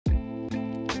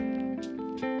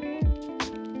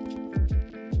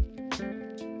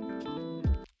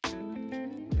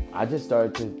I just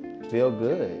started to feel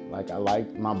good. Like I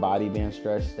liked my body being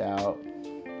stretched out.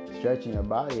 Stretching your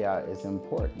body out is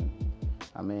important.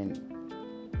 I mean,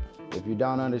 if you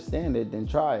don't understand it, then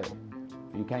try it.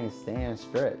 If you can't stand,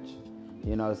 stretch.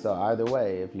 So either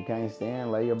way, if you can't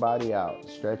stand, lay your body out,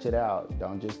 stretch it out.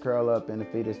 Don't just curl up in the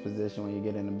fetus position when you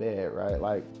get into bed, right?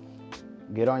 Like,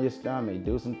 get on your stomach,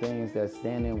 do some things that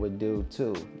standing would do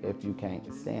too if you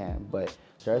can't stand. But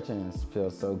stretching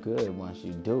feels so good once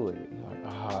you do it. You're like,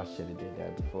 oh, I should have did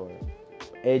that before.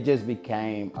 It just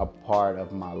became a part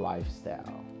of my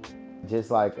lifestyle. Just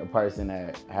like a person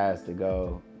that has to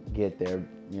go get their,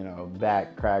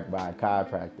 back cracked by a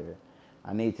chiropractor,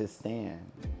 I need to stand.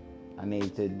 I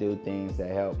need to do things that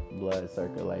help blood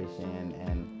circulation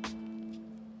and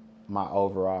my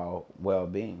overall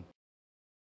well-being.